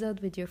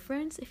episode with your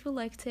friends if you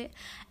liked it,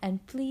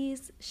 and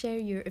please share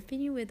your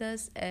opinion with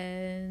us,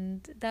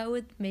 and that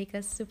would make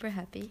us super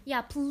happy.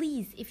 Yeah,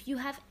 please, if you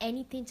have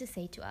anything to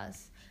say to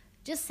us,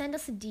 just send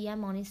us a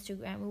DM on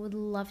Instagram. We would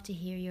love to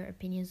hear your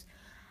opinions.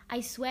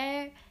 I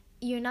swear,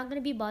 you're not going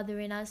to be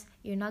bothering us.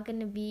 You're not going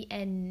to be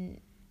an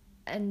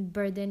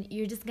burden.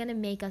 You're just going to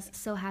make us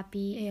so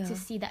happy Yeah. to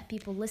see that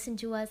people listen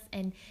to us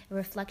and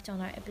reflect on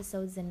our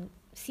episodes and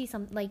see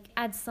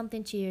add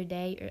something to your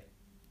day or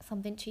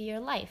something to your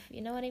life.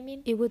 You know what I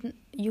mean? You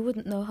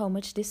wouldn't know how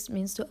much this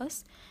means to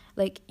us.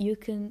 Like, you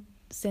can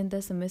send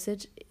us a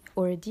message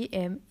or a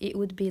DM. It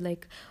would be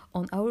like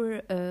on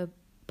our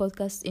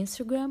podcast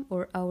Instagram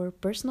or our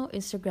personal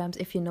Instagrams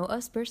if you know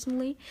us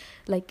personally.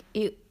 Like,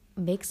 it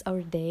makes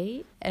our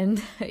day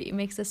and it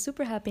makes us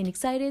super happy and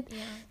excited Yeah.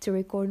 to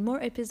record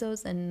more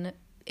episodes. And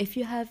if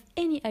you have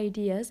any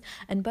ideas,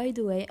 and by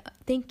the way,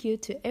 thank you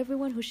to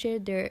everyone who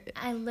shared their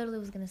I literally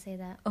was going to say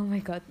that. oh my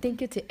god,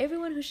 thank you to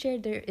everyone who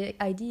shared their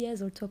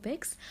ideas or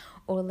topics,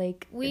 or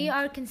like We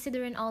are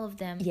considering all of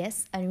them.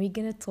 yes, and we're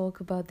gonna talk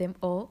about them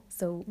all.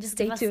 So Just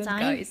stay give us tuned, time.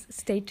 guys.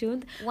 Stay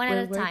tuned. One We're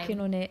at a time. working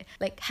on it.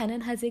 Like,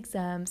 Hanan has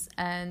exams,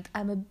 and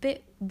I'm a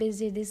bit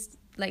busy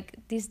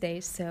these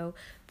days. So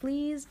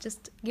please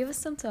just give us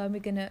some time. We're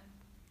gonna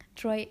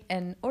try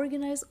and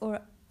organize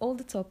all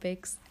the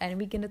topics, and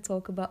we're gonna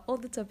talk about all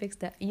the topics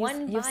that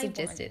One you by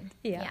suggested. one.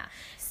 Yeah.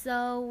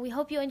 So we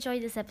hope you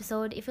enjoyed this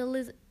episode. If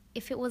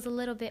it was a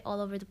little bit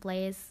all over the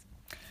place,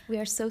 We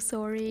are so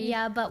sorry.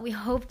 yeah, but we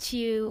hope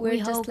you. We're we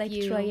just hope like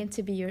you, trying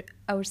to be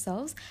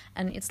ourselves,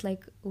 and it's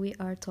like we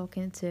are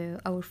talking to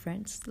our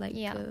friends, like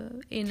Yeah.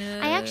 in a we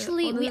on a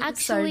actually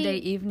Saturday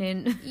evening.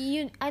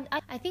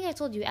 I think I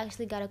told you we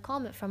actually got a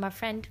comment from our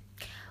friend,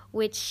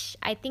 which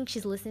I think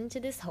she's listening to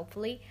this.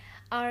 Hopefully,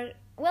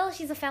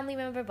 she's a family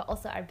member, but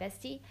also our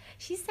bestie.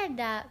 She said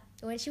that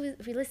when she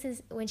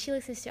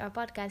listens to our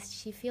podcast,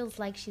 she feels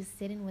like she's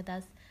sitting with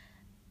us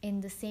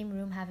in the same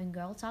room having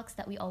girl talks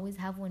that we always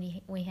have when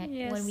we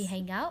Yes.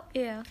 hang out.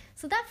 Yeah.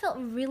 So that felt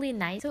really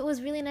nice. So it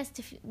was really nice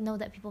to know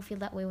that people feel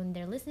that way when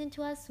they're listening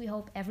to us. We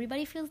hope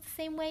everybody feels the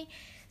same way.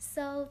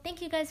 So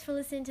thank you guys for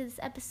listening to this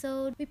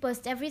episode. We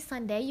post every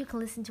Sunday. You can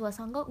listen to us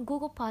on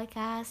Google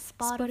Podcasts,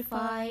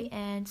 Spotify,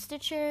 and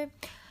Stitcher.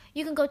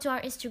 You can go to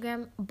our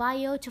Instagram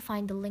bio to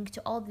find the link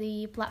to all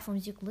the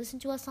platforms you can listen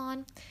to us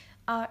on.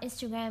 Our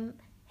Instagram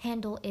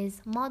handle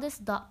is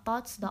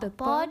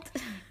modest.thoughts.pod.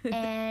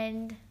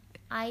 And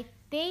I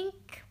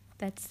think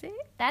That's it.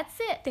 that's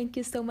it. Thank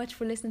you so much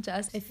for listening to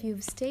us. If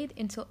you've stayed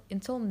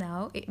until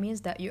now, it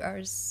means that you are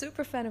a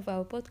super fan of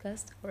our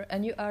podcast,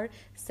 and you are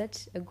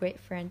such a great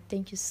friend.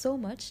 Thank you so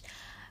much.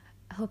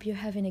 I hope you're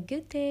having a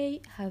good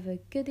day, have a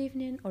good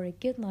evening, or a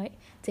good night.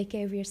 Take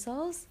care of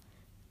yourselves.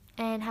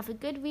 And have a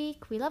good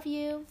week. We love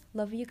you.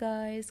 Love you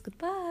guys.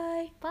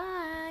 Goodbye.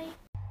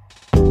 Bye.